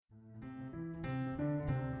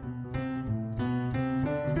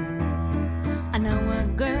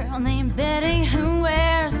girl named Betty who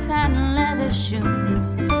wears patent leather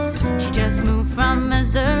shoes. She just moved from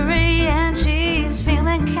Missouri and she's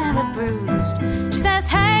feeling kind of bruised. She says,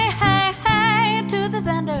 hey, hey, hey, to the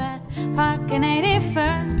vendor at Park and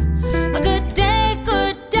 81st. A good day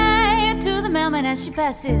to the mailman as she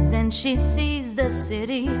passes, and she sees the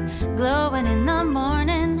city glowing in the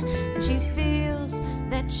morning, and she feels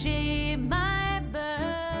that she might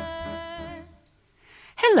burst.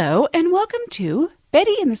 Hello, and welcome to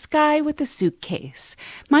Betty in the Sky with a Suitcase.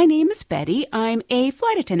 My name is Betty. I'm a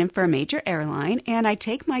flight attendant for a major airline, and I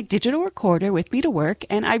take my digital recorder with me to work,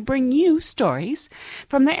 and I bring you stories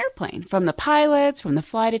from the airplane, from the pilots, from the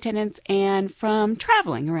flight attendants, and from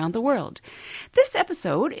traveling around the world. This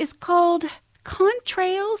episode is called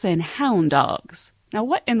Contrails and Hound Dogs. Now,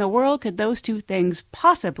 what in the world could those two things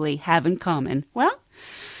possibly have in common? Well,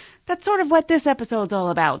 that's sort of what this episode's all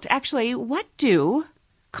about. Actually, what do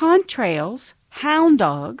contrails, hound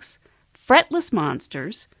dogs, fretless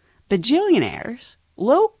monsters, bajillionaires,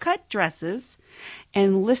 low-cut dresses,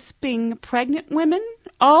 and lisping pregnant women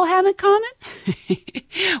all have in common?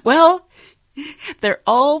 Well, they're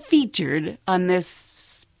all featured on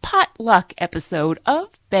this potluck episode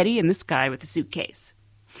of Betty in the Sky with a Suitcase.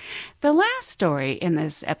 The last story in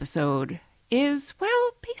this episode is,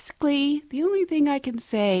 well, basically, the only thing I can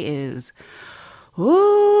say is,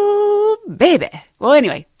 ooh, baby. Well,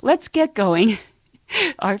 anyway, let's get going.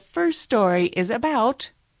 Our first story is about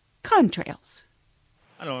contrails.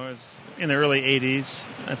 I don't know, it was in the early 80s.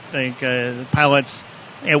 I think the pilots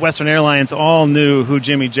at Western Airlines all knew who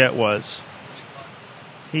Jimmy Jett was.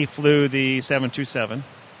 He flew the 727.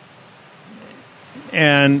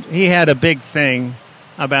 And he had a big thing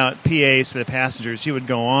about PAs to the passengers. He would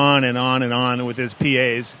go on and on and on with his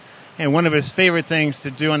PAs. And one of his favorite things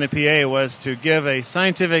to do on the PA was to give a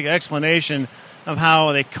scientific explanation of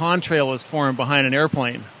how the contrail was formed behind an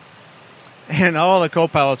airplane. And all the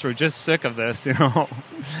co-pilots were just sick of this, you know.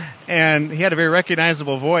 And he had a very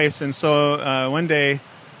recognizable voice. And so one day,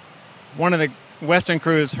 one of the Western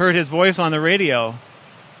crews heard his voice on the radio.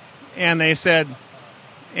 And they said,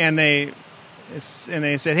 hey,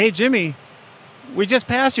 Jimmy, we just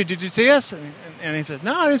passed you. Did you see us? And he says,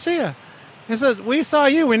 no, I didn't see you. He says, we saw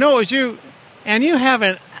you. We know it was you. And you have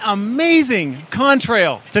an amazing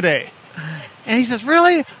contrail today. And he says,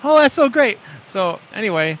 really? Oh, that's so great. So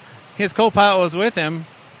anyway, his co-pilot was with him,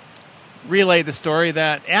 relayed the story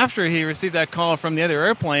that after he received that call from the other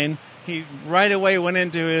airplane, he right away went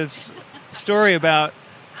into his story about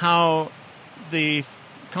how the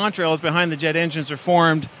contrails behind the jet engines are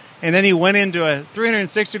formed. And then he went into a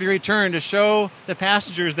 360-degree turn to show the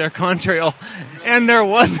passengers their contrail, and there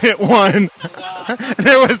wasn't one.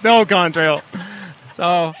 There was no contrail.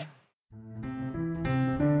 So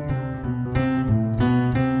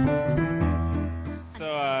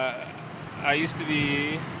I used to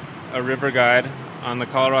be a river guide on the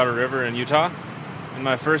Colorado River in Utah. In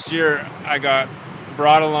my first year, I got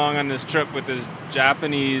brought along on this trip with this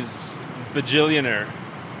Japanese bajillionaire.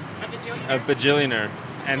 A bajillionaire.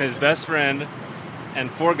 And his best friend,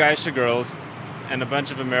 and 4 geisha girls, and a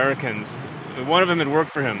bunch of Americans. One of them had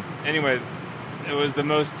worked for him. Anyway, it was the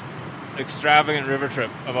most extravagant river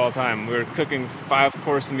trip of all time. We were cooking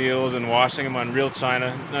 5-course meals and washing them on real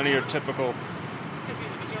china. None of your typical... Because he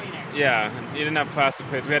was a bajillionaire. Yeah, you didn't have plastic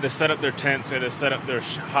plates. We had to set up their tents. We had to set up their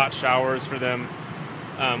hot showers for them.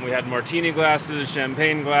 We had martini glasses,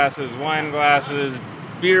 champagne glasses, wine glasses,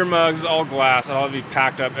 beer mugs, all glass. It all had to be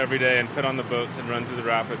packed up every day and put on the boats and run through the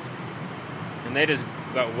rapids. And they just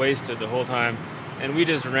got wasted the whole time. And we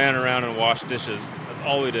just ran around and washed dishes. That's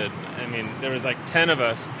all we did. I mean, there was like 10 of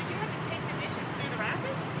us. Did you have to take the dishes through the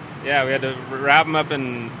rapids? Yeah, we had to wrap them up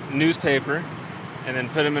in newspaper and then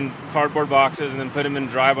put them in cardboard boxes and then put them in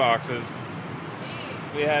dry boxes.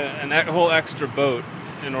 We had a whole extra boat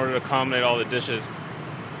in order to accommodate all the dishes.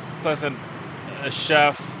 Plus a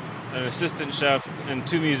chef, an assistant chef, and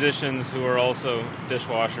 2 musicians who were also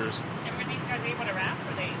dishwashers. And were these guys able to raft?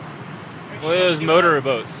 Well, it was motor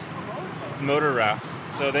boats, motor rafts.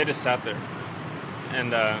 So they just sat there,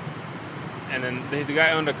 and then the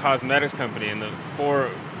guy owned a cosmetics company, and the 4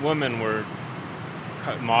 women were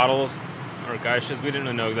models or geishas. We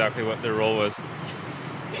didn't know exactly what their role was.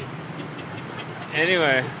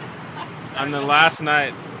 Anyway, on the last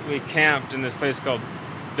night, we camped in this place called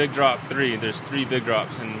Big Drop 3. There's 3 big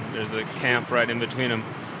drops, and there's a camp right in between them.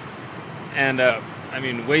 And,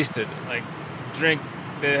 wasted. Like, drink.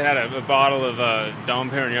 They had a bottle of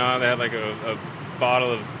Dom Perignon. They had, like, a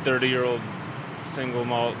bottle of 30-year-old single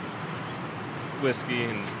malt whiskey.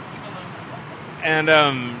 And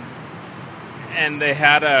they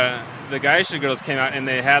had the Geisha girls came out, and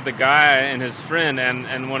they had the guy and his friend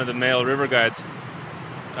and one of the male river guides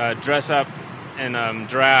dress up in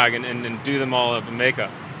drag and do them all up in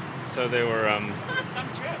makeup. So they were... That was some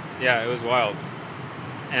trip. Yeah, it was wild.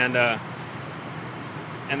 And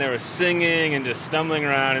they were singing and just stumbling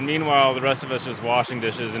around, and meanwhile the rest of us just washing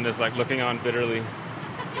dishes and just like looking on bitterly.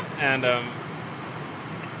 And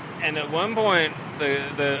at one point,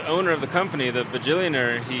 the owner of the company, the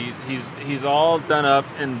bajillionaire, he's all done up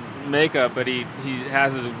in makeup, but he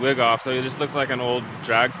has his wig off, so he just looks like an old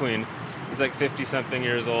drag queen. He's like 50-something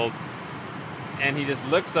years old, and he just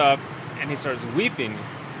looks up and he starts weeping,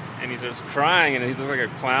 and he starts crying, and he looks like a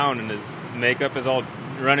clown, and his makeup is all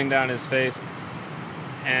running down his face.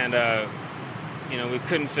 And we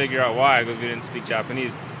couldn't figure out why, because we didn't speak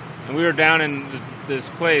Japanese. And we were down in this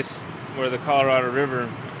place where the Colorado River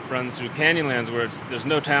runs through Canyonlands, where there's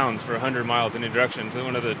no towns for 100 miles in any direction. It's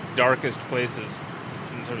one of the darkest places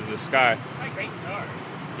in terms of the sky. Like great stars.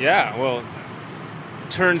 Yeah, well,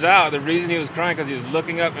 it turns out the reason he was crying because he was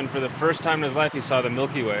looking up, and for the first time in his life, he saw the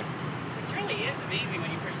Milky Way. It really is amazing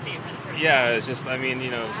when you first see it for the first time. Yeah, it's just,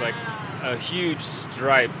 it's like a huge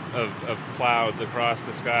stripe of clouds across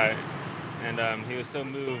the sky. And he was so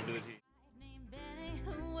moved that he... Betty,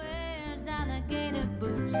 who wears alligator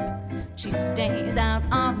boots. She stays out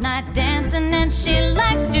all night dancing, and she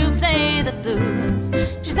likes to play the blues.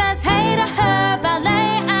 She says hey to her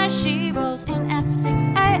ballet as she rolls in at 6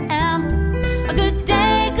 a.m. A good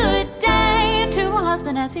day to her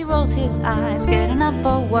husband as he rolls his eyes, getting up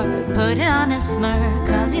for work, putting on his smirk,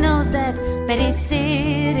 'cause he knows that Betty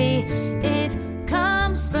City, it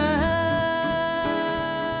comes first.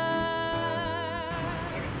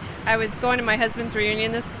 I was going to my husband's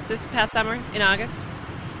reunion this past summer in August.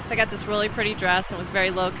 So I got this really pretty dress. And it was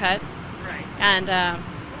very low cut. Right. And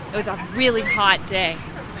it was a really hot day.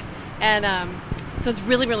 And so it was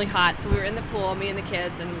really, really hot. So we were in the pool, me and the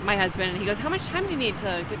kids and my husband. And he goes, how much time do you need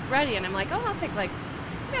to get ready? And I'm like, I'll take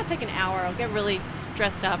an hour. I'll get really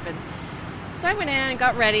dressed up. And so I went in and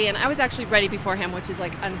got ready. And I was actually ready before him, which is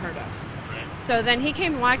like unheard of. So then he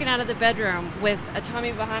came walking out of the bedroom with a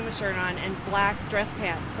Tommy Bahama shirt on and black dress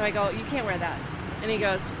pants. So I go, you can't wear that. And he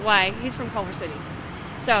goes, why? He's from Culver City.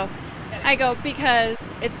 So I go,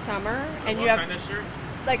 because it's summer and you have kind of shirt?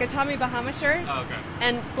 like a Tommy Bahama shirt Oh, okay.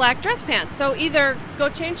 and black dress pants. So either go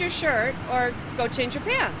change your shirt or go change your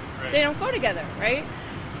pants. Right. They don't go together, right?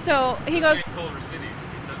 So he goes, Culver City.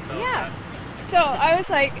 yeah. So I was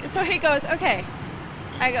like, so he goes, okay.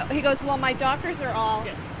 He goes, well, my Dockers are all...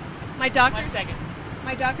 Yeah. My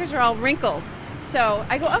Dockers are all wrinkled. So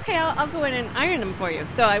I go, okay, I'll go in and iron them for you.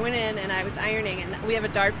 So I went in and I was ironing, and we have a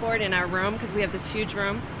dartboard in our room because we have this huge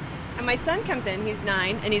room. And my son comes in, he's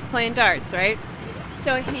 9, and he's playing darts, right?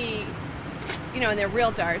 So he, and they're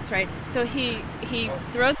real darts, right? So he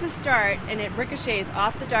throws this dart, and it ricochets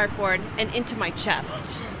off the dartboard and into my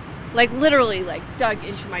chest. Like literally, like dug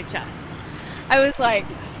into my chest. I was like,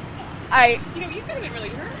 You could have been really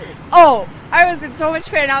hurt. Oh, I was in so much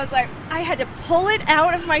pain. I was like, I had to pull it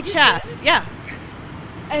out of my chest. Yeah.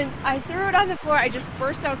 And I threw it on the floor. I just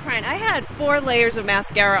burst out crying. I had 4 layers of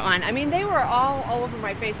mascara on. I mean, they were all over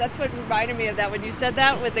my face. That's what reminded me of that when you said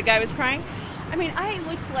that with the guy was crying. I mean, I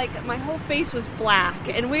looked like my whole face was black.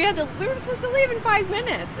 And we were supposed to leave in 5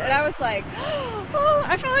 minutes. And I was like, oh,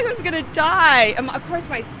 I felt like I was going to die. Of course,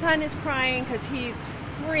 my son is crying because he's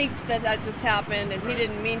freaked that just happened, and he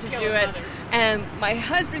didn't mean to do it. And my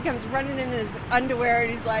husband comes running in his underwear,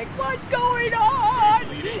 and he's like, "What's going on?"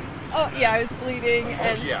 Bleeding? Oh yeah, I was bleeding,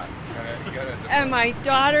 and yeah. and my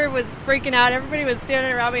daughter was freaking out. Everybody was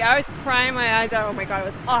standing around me. I was crying my eyes out. Oh my god, it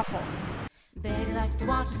was awful. Betty likes to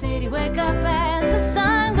watch the city wake up as the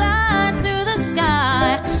sun glides through the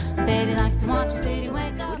sky. Betty likes to watch the city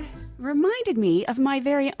wake up. Reminded me of my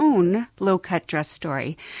very own low-cut dress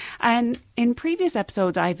story. And in previous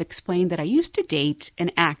episodes, I've explained that I used to date an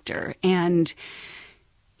actor, and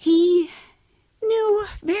he knew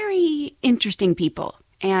very interesting people.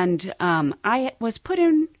 And I was put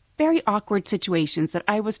in very awkward situations that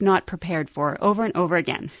I was not prepared for over and over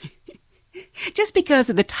again. Just because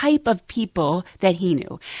of the type of people that he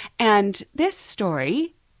knew. And this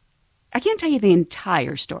story, I can't tell you the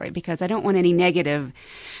entire story because I don't want any negativeness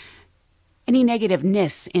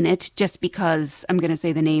in it just because I'm going to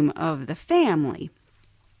say the name of the family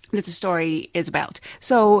that the story is about.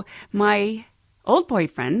 So my old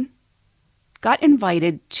boyfriend got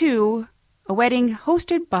invited to a wedding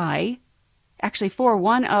hosted by, actually for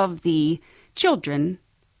one of the children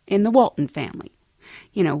in the Walton family.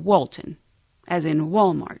 Walton, as in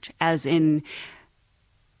Walmart, as in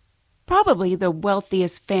probably the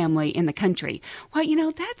wealthiest family in the country.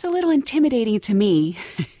 Well, that's a little intimidating to me.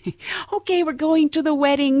 Okay, we're going to the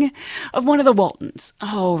wedding of one of the Waltons.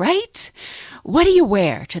 Oh, right? What do you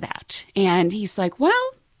wear to that? And he's like,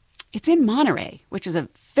 well, it's in Monterey, which is a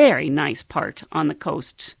very nice part on the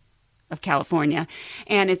coast of California.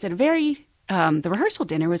 And it's at the rehearsal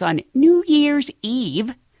dinner was on New Year's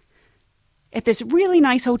Eve at this really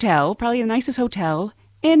nice hotel, probably the nicest hotel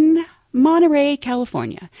in Monterey,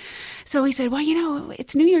 California. So he said, well,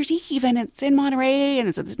 it's New Year's Eve and it's in Monterey and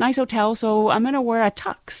it's at this nice hotel, so I'm going to wear a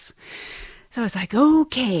tux. So I was like,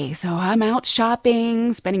 okay, so I'm out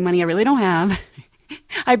shopping, spending money I really don't have.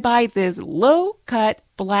 I buy this low-cut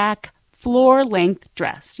black floor-length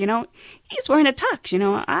dress. He's wearing a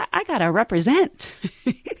tux. I got to represent.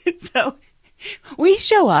 So we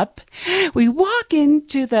show up, we walk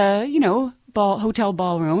into the, hotel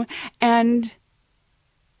ballroom, and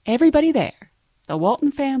everybody there, the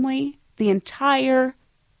Walton family, the entire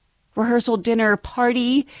rehearsal dinner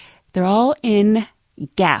party, they're all in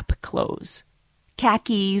Gap clothes.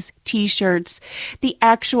 Khakis, T-shirts. The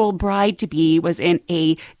actual bride-to-be was in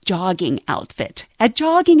a jogging outfit. And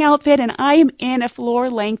I am in a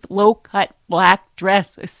floor-length, low-cut black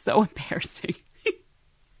dress. It's so embarrassing.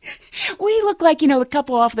 We look like, the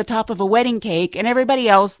couple off the top of a wedding cake, and everybody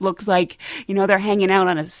else looks like, they're hanging out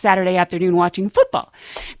on a Saturday afternoon watching football.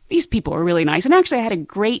 These people were really nice, and actually I had a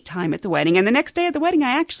great time at the wedding, and the next day at the wedding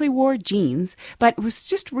I actually wore jeans, but it was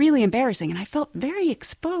just really embarrassing, and I felt very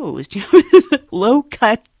exposed,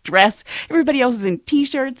 low-cut dress. Everybody else is in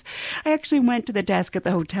T-shirts. I actually went to the desk at the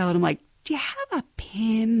hotel, and I'm like, do you have a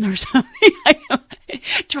pin or something?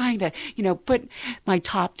 Trying to, put my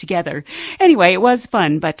top together. Anyway, it was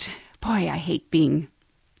fun, but boy, I hate being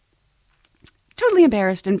totally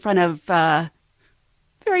embarrassed in front of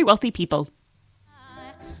very wealthy people.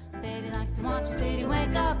 Baby likes to watch the city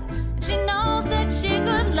wake up, and she knows that she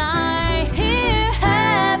could lie here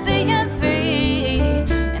happy and free,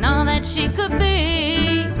 and all that she could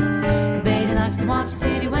be. Baby likes to watch the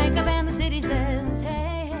city wake up, and the city says,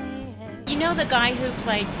 hey, hey, hey. You know the guy who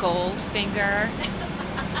played Goldfinger?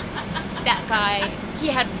 That guy, he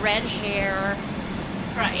had red hair,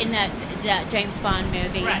 right, in that James Bond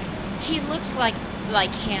movie. Right. He looked like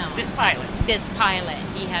him. This pilot.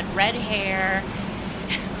 He had red hair,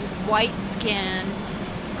 white skin,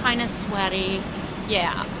 kind of sweaty,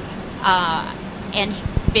 yeah, and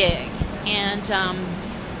big. And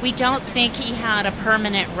we don't think he had a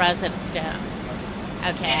permanent residence,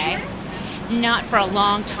 okay? Not for a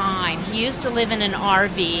long time. He used to live in an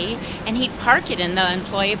RV, and he'd park it in the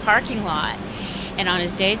employee parking lot. And on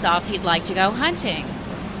his days off, he'd like to go hunting.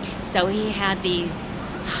 So he had these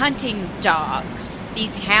hunting dogs,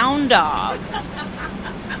 these hound dogs.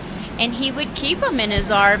 And he would keep them in his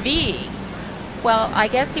RV. Well, I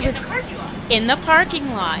guess he was in the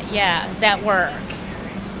parking lot, yes, at work.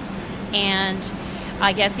 And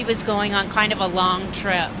I guess he was going on kind of a long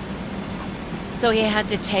trip. So he had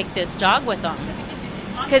to take this dog with him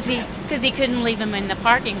because he couldn't leave him in the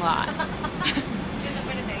parking lot.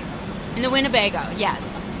 In the Winnebago,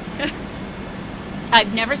 yes.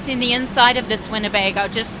 I've never seen the inside of this Winnebago,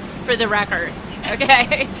 just for the record,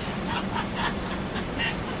 okay?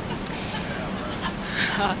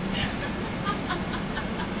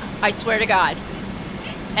 I swear to God.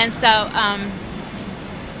 And so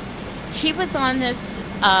he was on this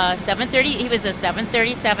 730. He was a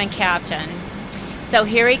 737 captain. So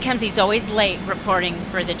here he comes. He's always late reporting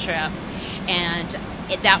for the trip, and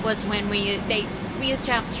that was when we used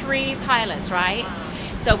to have 3 pilots, right?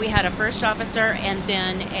 So we had a first officer and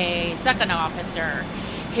then a second officer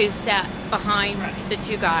who sat behind the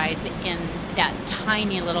 2 guys in that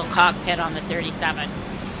tiny little cockpit on the 37.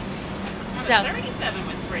 So 37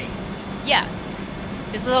 with 3. Yes.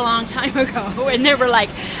 This is a long time ago, and there were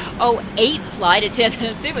 8 flight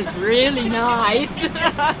attendants. It was really nice.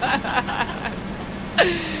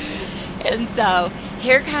 And so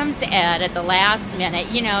here comes Ed at the last minute.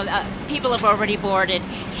 People have already boarded.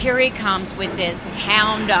 Here he comes with this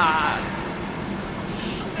hound dog.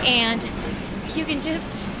 And you can just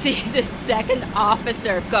see the second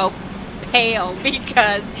officer go pale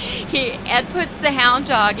because Ed puts the hound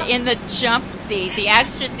dog in the jump seat, the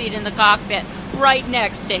extra seat in the cockpit, right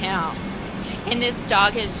next to him. And this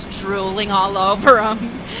dog is drooling all over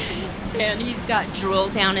him. And he's got drool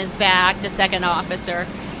down his back, the second officer.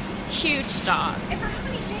 Huge dog. And for how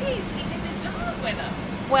many days did he take this dog with him?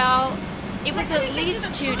 Well, it was at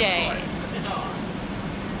least 2 days. The dog.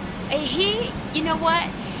 You know what?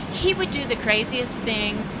 He would do the craziest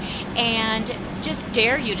things and just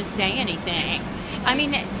dare you to say anything. I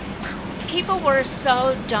mean, people were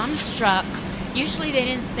so dumbstruck Usually they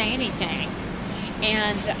didn't say anything.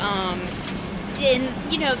 And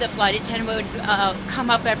the flight attendant would come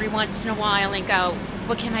up every once in a while and go,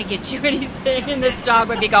 well, can I get you anything? And this dog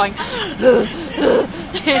would be going,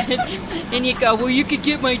 and you'd go, well, you could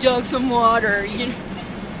get my dog some water,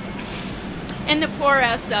 And the poor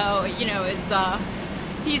SO, is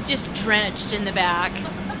he's just drenched in the back.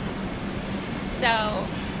 So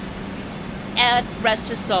Ed, rest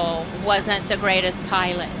his soul, wasn't the greatest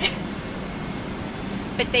pilot.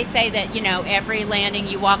 But they say that, every landing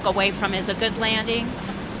you walk away from is a good landing.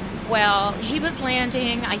 Well, he was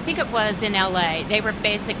landing, I think it was in LA. They were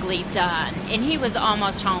basically done. And he was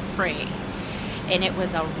almost home free. And it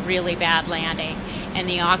was a really bad landing. And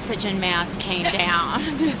the oxygen mask came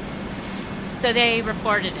down. So they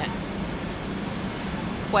reported it.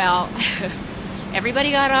 Well,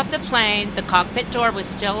 everybody got off the plane. The cockpit door was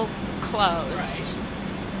still closed.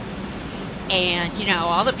 Right. And,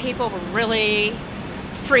 all the people were really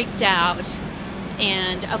freaked out.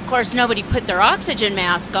 And, of course, nobody put their oxygen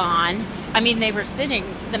mask on. I mean, the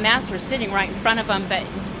masks were sitting right in front of them, but,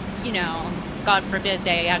 God forbid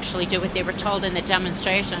they actually do what they were told in the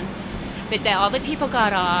demonstration. But all the people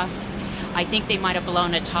got off. I think they might have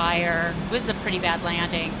blown a tire. It was a pretty bad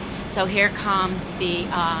landing. So here comes the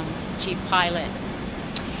chief pilot.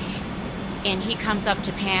 And he comes up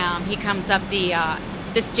to Pam. He comes up the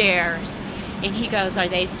stairs. And he goes, are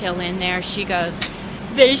they still in there? She goes,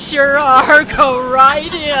 they sure are. Go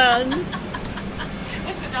right in.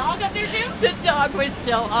 Was the dog up there too? The dog was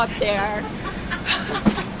still up there.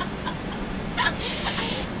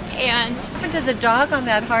 And what happened to the dog on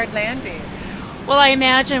that hard landing? Well, I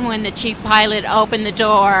imagine when the chief pilot opened the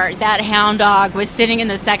door, that hound dog was sitting in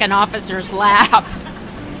the second officer's lap.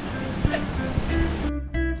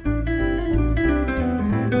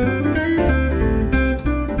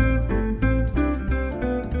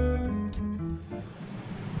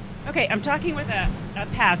 Okay, I'm talking with a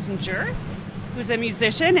passenger who's a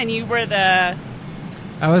musician, and you were the...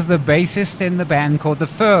 I was the bassist in the band called The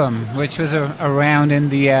Firm, which was around in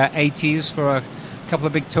the 80s for a couple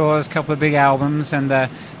of big tours, couple of big albums, and their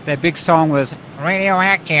big song was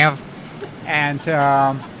Radioactive. And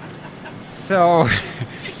so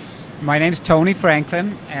my name's Tony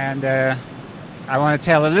Franklin, and I want to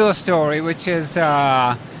tell a little story, which is...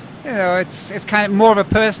 it's kind of more of a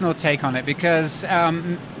personal take on it, because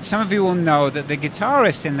some of you will know that the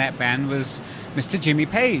guitarist in that band was Mr. Jimmy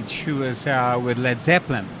Page, who was with Led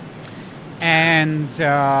Zeppelin. And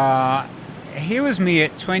here was me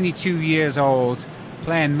at 22 years old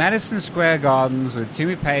playing Madison Square Gardens with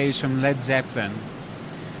Jimmy Page from Led Zeppelin.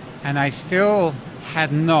 And I still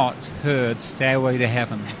had not heard Stairway to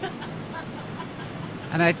Heaven.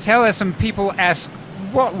 And I tell her, some people ask,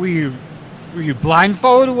 what were you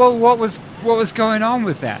blindfolded? What was going on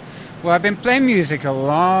with that? Well, I've been playing music a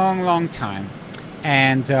long, long time,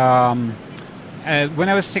 and when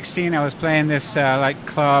I was 16, I was playing this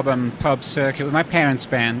club and pub circuit with my parents'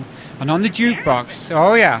 band, and on the jukebox.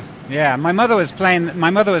 Oh yeah. My mother was playing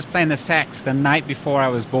the sax the night before I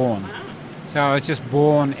was born, so I was just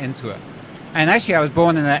born into it. And actually, I was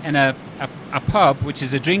born in a pub, which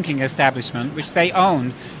is a drinking establishment, which they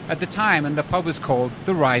owned at the time, and the pub was called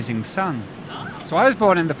the Rising Sun. So I was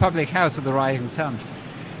born in the public house of the Rising Sun.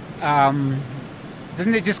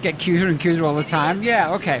 Doesn't it just get cuter and cuter all the time?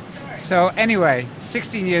 Yeah, okay. So anyway,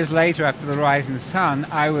 16 years later, after the Rising Sun,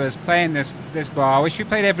 I was playing this bar, which we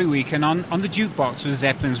played every week, and on the jukebox was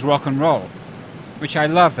Zeppelin's Rock and Roll, which I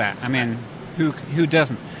love that. I mean, who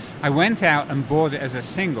doesn't? I went out and bought it as a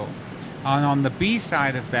single, and on the B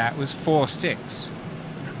side of that was Four Sticks.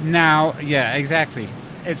 Now, yeah, exactly.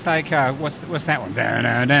 It's like, what's that one? No,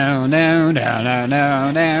 no, no, no, no, no,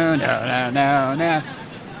 no, no, no, no.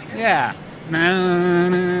 Yeah.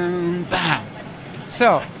 Bam.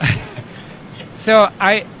 So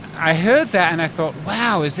I heard that and I thought,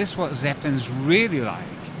 wow, is this what Zeppelin's really like?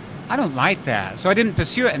 I don't like that. So I didn't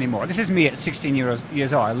pursue it anymore. This is me at 16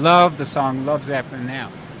 years old. I love the song, love Zeppelin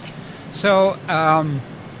now. So,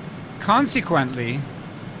 consequently,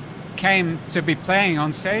 came to be playing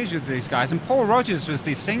on stage with these guys, and Paul Rodgers was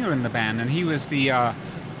the singer in the band, and he was the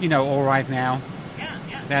All Right Now,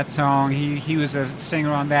 that song. He was a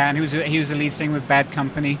singer on that, and he was the lead singer with Bad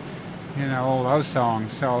Company, all those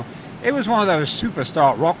songs. So it was one of those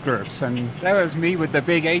superstar rock groups, and there was me with the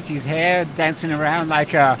big 80s hair dancing around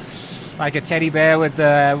like a teddy bear with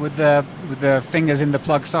the fingers in the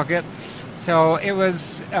plug socket. So it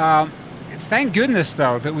was. Thank goodness,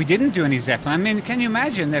 though, that we didn't do any Zeppelin. I mean, can you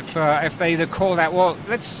imagine if they either called out, well,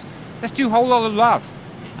 let's do Whole Lotta Love,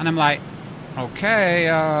 and I'm like, okay,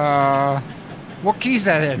 what key's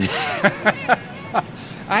that in?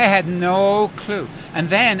 I had no clue. And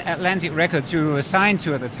then Atlantic Records, who we were assigned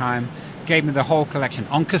to at the time, gave me the whole collection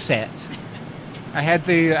on cassette. I had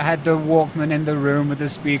the Walkman in the room with the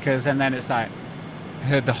speakers, and then it's like, I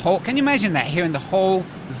heard the whole... Can you imagine that? Hearing the whole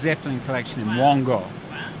Zeppelin collection in one go. Wow.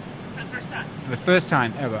 For the first time. For the first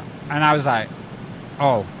time ever. And I was like,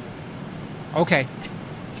 oh, okay.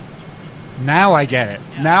 Now I get it.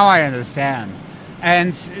 Yeah. Now I understand.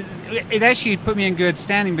 And it actually put me in good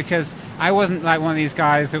standing because I wasn't like one of these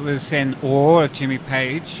guys that was in awe of Jimmy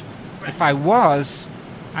Page. Right. If I was,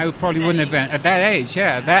 I probably wouldn't have been at that age.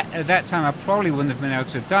 Yeah, at that time, I probably wouldn't have been able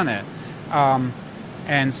to have done it.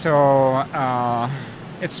 And so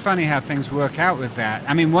it's funny how things work out with that.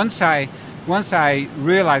 I mean, once I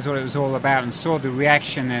realized what it was all about and saw the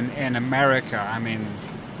reaction in America, I mean,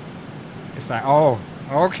 it's like, oh,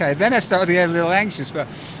 okay. Then I started to get a little anxious, but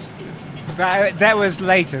that was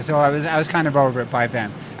later, so I was kind of over it by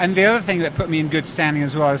then. And the other thing that put me in good standing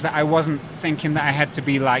as well is that I wasn't thinking that I had to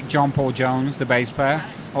be like John Paul Jones, the bass player.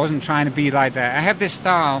 I wasn't trying to be like that. I have this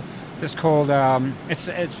style that's called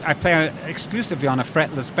I play exclusively on a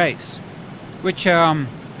fretless bass, which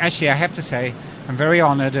actually I have to say I'm very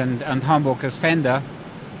honored and humble because Fender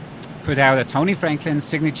put out a Tony Franklin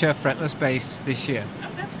signature fretless bass this year. Oh,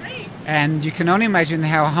 that's great. And you can only imagine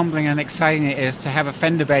how humbling and exciting it is to have a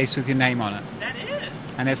Fender bass with your name on it. That is.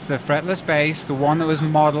 And it's the fretless bass, the one that was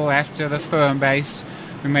modeled after the firm bass.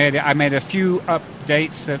 I made a few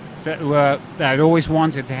updates that I'd always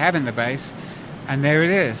wanted to have in the bass, and there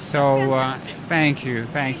it is. So thank you.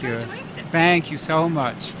 Thank you so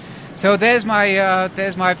much. So there's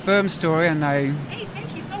my firm story, and Hey,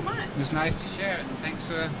 thank you so much. It was nice to share it. And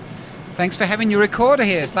thanks for having your recorder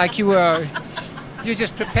here. It's like you're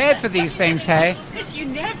just prepared for these things, hey? Because you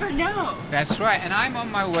never know. That's right. And I'm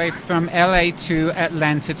on my way from LA to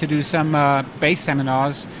Atlanta to do some bass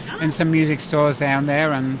seminars in some music stores down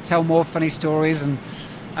there and tell more funny stories and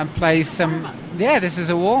play some... Yeah, this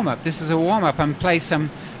is a warm-up. And play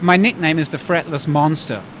some... My nickname is the Fretless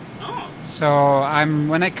Monster. Oh. So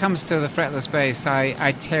when it comes to the fretless bass,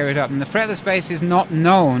 I tear it up. And the fretless bass is not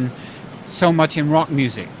known so much in rock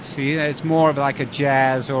music. See, it's more of like a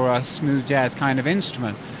jazz or a smooth jazz kind of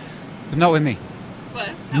instrument. But not with me.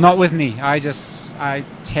 What? Not with me. I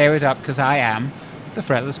tear it up because I am the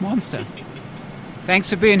Fretless Monster. Thanks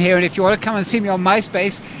for being here, and if you want to come and see me on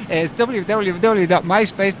MySpace, it's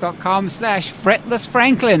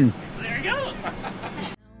www.myspace.com/fretlessfranklin. There you go.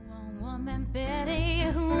 Woman Betty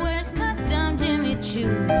who wears custom Jimmy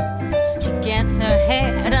Choos. She gets her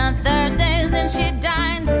hair done Thursdays and she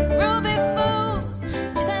dines at Ruby Foods.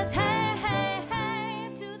 She says, hey, hey,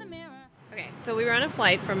 hey, to the mirror. Okay, so we were on a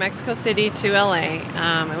flight from Mexico City to LA.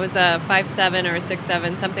 It was a 5.7 or a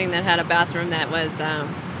 6.7, something that had a bathroom that was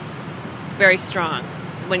very strong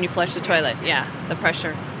when you flush the toilet. Yeah, the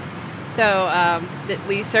pressure. So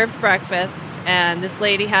we served breakfast, and this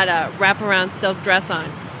lady had a wraparound silk dress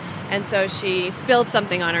on. And so she spilled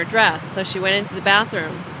something on her dress. So she went into the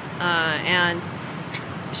bathroom and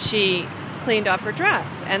she cleaned off her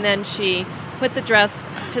dress. And then she put the dress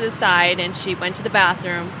to the side and she went to the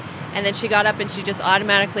bathroom. And then she got up and she just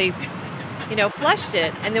automatically, flushed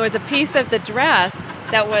it. And there was a piece of the dress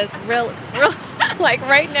that was real like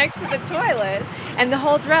right next to the toilet. And the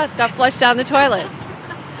whole dress got flushed down the toilet.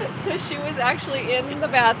 So she was actually in the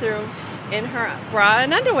bathroom in her bra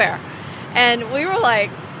and underwear. And we were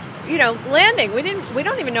like, landing. We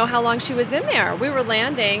don't even know how long she was in there. We were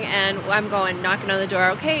landing, and I'm knocking on the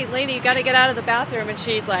door. Okay, lady, you got to get out of the bathroom. And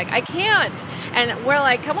she's like, I can't. And we're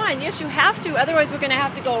like, come on, yes, you have to. Otherwise, we're going to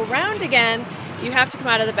have to go around again. You have to come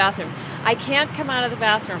out of the bathroom. I can't come out of the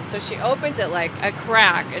bathroom. So she opens it like a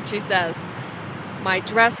crack, and she says, my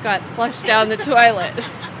dress got flushed down the toilet.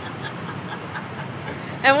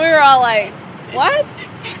 And we were all like, what?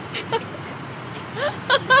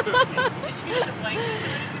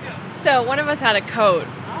 So one of us had a coat.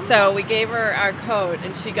 So we gave her our coat,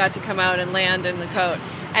 and she got to come out and land in the coat.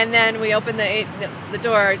 And then we opened the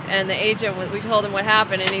door, and the agent, we told him what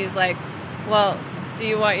happened, and he was like, well, do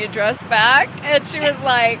you want your dress back? And she was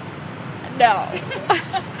like, no.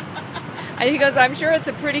 And he goes, I'm sure it's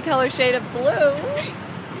a pretty color shade of blue.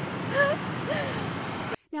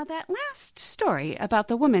 Now, that last story about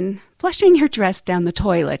the woman flushing her dress down the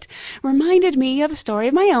toilet reminded me of a story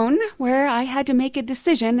of my own where I had to make a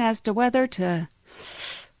decision as to whether to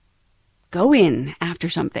go in after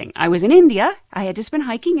something. I was in India. I had just been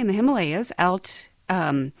hiking in the Himalayas out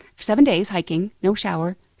for 7 days hiking, no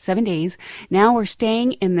shower, 7 days. Now we're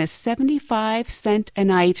staying in this 75 cent a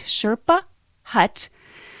night Sherpa hut,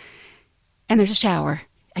 and there's a shower.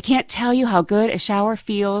 I can't tell you how good a shower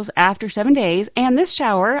feels after 7 days. And this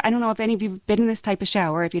shower, I don't know if any of you have been in this type of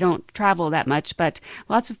shower if you don't travel that much, but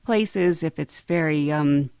lots of places, if it's very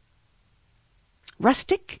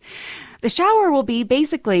rustic, the shower will be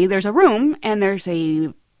basically, there's a room and there's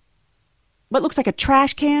what looks like a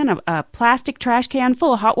trash can, a plastic trash can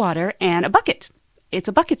full of hot water and a bucket. It's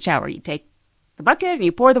a bucket shower. You take the bucket and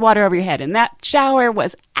you pour the water over your head. And that shower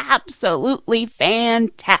was absolutely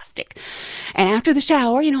fantastic. And after the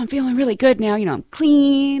shower, I'm feeling really good now. I'm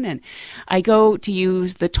clean. And I go to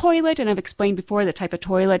use the toilet. And I've explained before the type of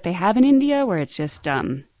toilet they have in India where it's just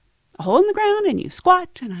a hole in the ground and you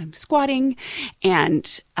squat. And I'm squatting.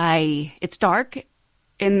 And it's dark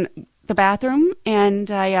in the bathroom. And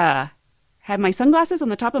I have my sunglasses on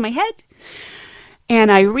the top of my head. And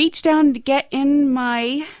I reach down to get in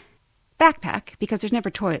my backpack because there's never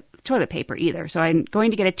toilet paper either. So I'm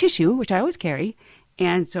going to get a tissue, which I always carry.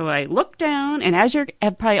 And so I look down, and as you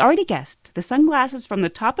have probably already guessed, the sunglasses from the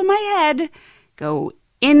top of my head go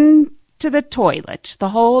into the toilet, the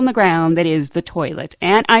hole in the ground that is the toilet.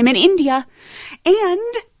 And I'm in India.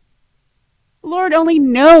 And Lord only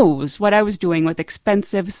knows what I was doing with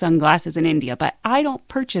expensive sunglasses in India, but I don't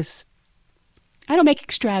make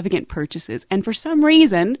extravagant purchases. And for some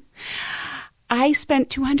reason, I spent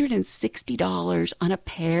 $260 on a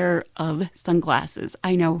pair of sunglasses.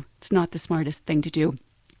 I know it's not the smartest thing to do.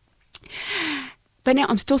 But now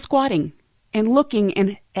I'm still squatting and looking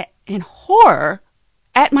in horror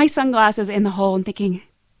at my sunglasses in the hole and thinking,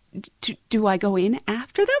 do I go in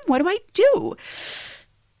after them? What do I do?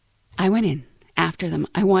 I went in after them.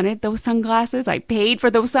 I wanted those sunglasses. I paid for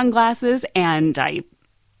those sunglasses, and I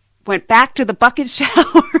went back to the bucket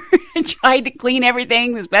shower and tried to clean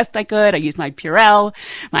everything as best I could. I used my Purell,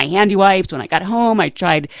 my handy wipes. When I got home, I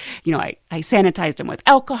tried, I sanitized them with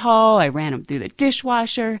alcohol. I ran them through the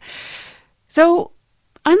dishwasher. So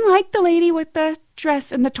unlike the lady with the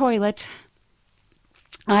dress in the toilet,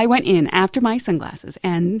 I went in after my sunglasses,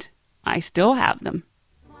 and I still have them.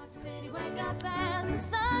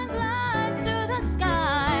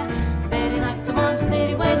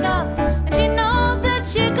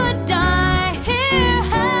 She could die here,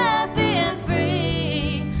 happy and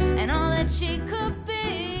free, and all that she could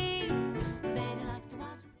be. Betty likes to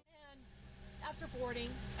watch. And after boarding,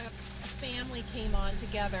 a family came on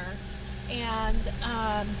together, and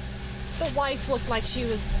the wife looked like she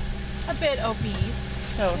was a bit obese.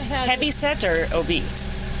 So heavy set or obese?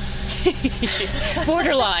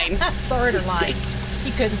 Borderline. Borderline.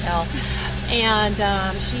 You couldn't tell. And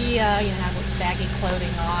she had baggy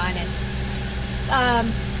clothing on, and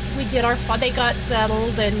we did they got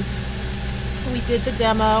settled, and we did the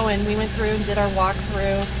demo, and we went through and did our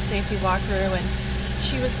safety walkthrough, and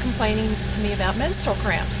she was complaining to me about menstrual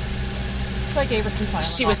cramps. So I gave her some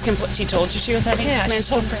Tylenol. She told you she was having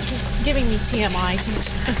menstrual cramps? She's giving me TMI.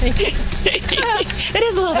 That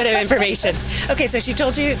is a little bit of information. Okay, so she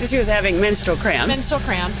told you that she was having menstrual cramps. Menstrual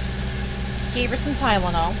cramps. Gave her some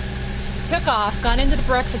Tylenol. Took off, got into the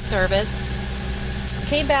breakfast service,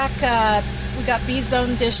 came back. We got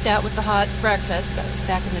B-Zone dished out with the hot breakfast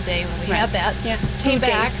back in the day when we had that. Yeah. Came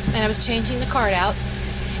back, and I was changing the card out.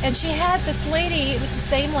 And she had this lady, it was the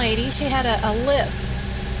same lady, she had a lisp.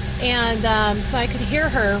 And so I could hear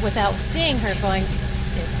her without seeing her going,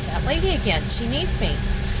 it's that lady again, she needs me.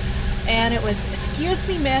 And it was, excuse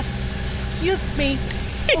me, miss, excuse me.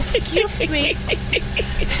 Excuse me.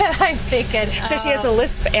 And I'm thinking. So she has a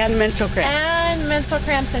lisp and menstrual cramps. And menstrual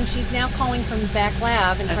cramps, and she's now calling from the back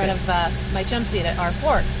lab in front of my jump seat at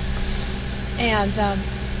R4. And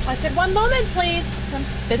I said, 1 moment, please. I'm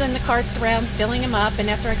spinning the carts around, filling them up, and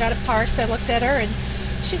after I got it parked, I looked at her, and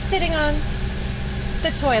she's sitting on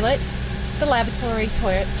the toilet, the lavatory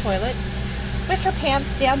toilet, with her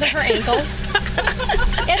pants down to her ankles,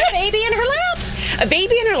 and a baby in her lap. A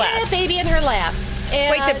baby in her lap? Yeah, a baby in her lap.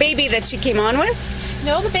 And wait, the baby that she came on with?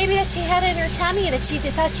 No, the baby that she had in her tummy that she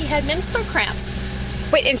thought she had menstrual cramps.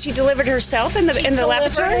 Wait, and she delivered herself in the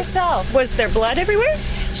lavatory? Herself. Was there blood everywhere?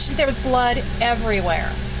 There was blood everywhere.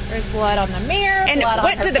 There's blood on the mirror. And blood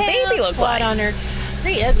what on her did the pants, baby look blood like? on her.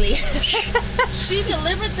 Pretty ugly. She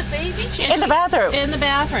delivered the baby? In the bathroom? In the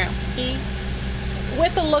bathroom.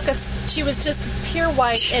 With the look of, she was just pure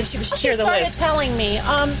white, and she started telling me,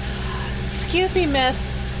 excuse me, miss,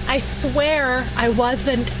 I swear I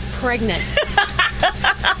wasn't pregnant.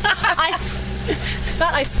 I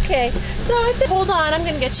thought okay. So I said, hold on, I'm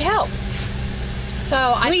going to get you help. So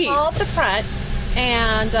I called the front,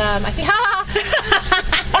 and I think,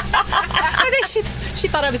 I think she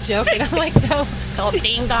thought I was joking. I'm like, no. Called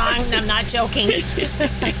ding dong, I'm not joking.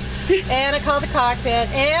 And I called the cockpit,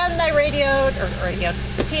 and I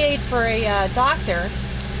paid for a doctor.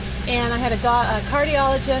 and I had a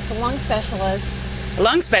cardiologist, a lung specialist.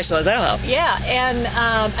 Lung specialist, that'll help. Yeah, and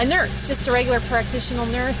a nurse, just a regular practitioner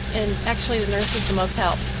nurse, and actually the nurse was the most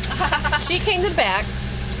help. She came to the back.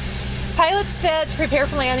 Pilot said to prepare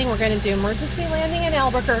for landing. We're going to do emergency landing in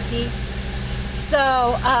Albuquerque.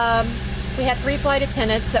 So we had 3 flight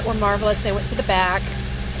attendants that were marvelous. They went to the back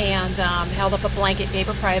and held up a blanket, gave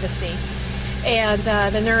her privacy. And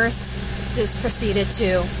the nurse just proceeded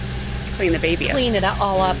to Clean the baby up. Clean it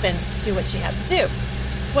all up and do what she had to do.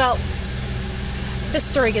 Well, this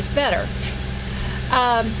story gets better.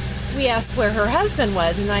 We asked where her husband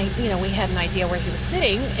was, and we had an idea where he was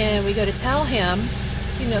sitting, and we go to tell him,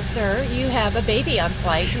 sir, you have a baby on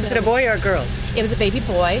flight. Was it a boy or a girl? It was a baby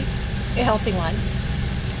boy, a healthy one.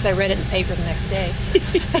 So I read it in the paper the next day.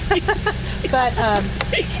 But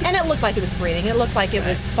and it looked like it was breathing. It looked like it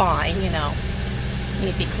was fine, Just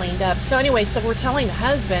need to be cleaned up. So anyway, so we're telling the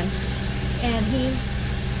husband, and he's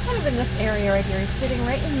kind of in this area right here. He's sitting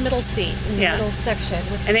right in the middle seat, in the middle section.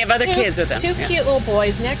 With and they have other kids with them. Two cute little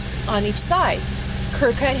boys next on each side,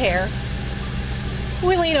 crew-cut hair.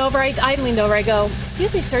 We lean over. I leaned over. I go,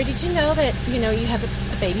 "Excuse me, sir. Did you know that you have a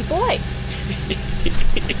baby boy?"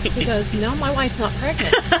 He goes, "No, my wife's not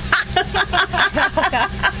pregnant."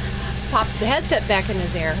 Pops the headset back in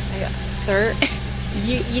his ear. I go, "Sir,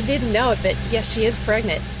 you didn't know it, but yes, she is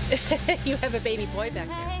pregnant. You have a baby boy back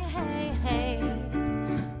there."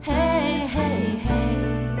 Hey, hey, hey.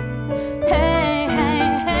 Hey,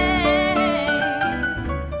 hey, hey.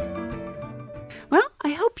 Well, I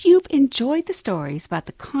hope you've enjoyed the stories about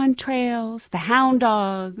the contrails, the hound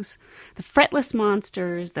dogs, the fretless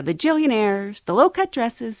monsters, the bajillionaires, the low-cut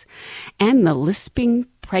dresses, and the lisping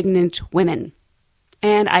pregnant women.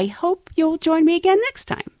 And I hope you'll join me again next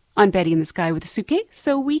time on Betty in the Sky with a Suitcase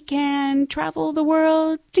so we can travel the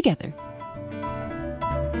world together.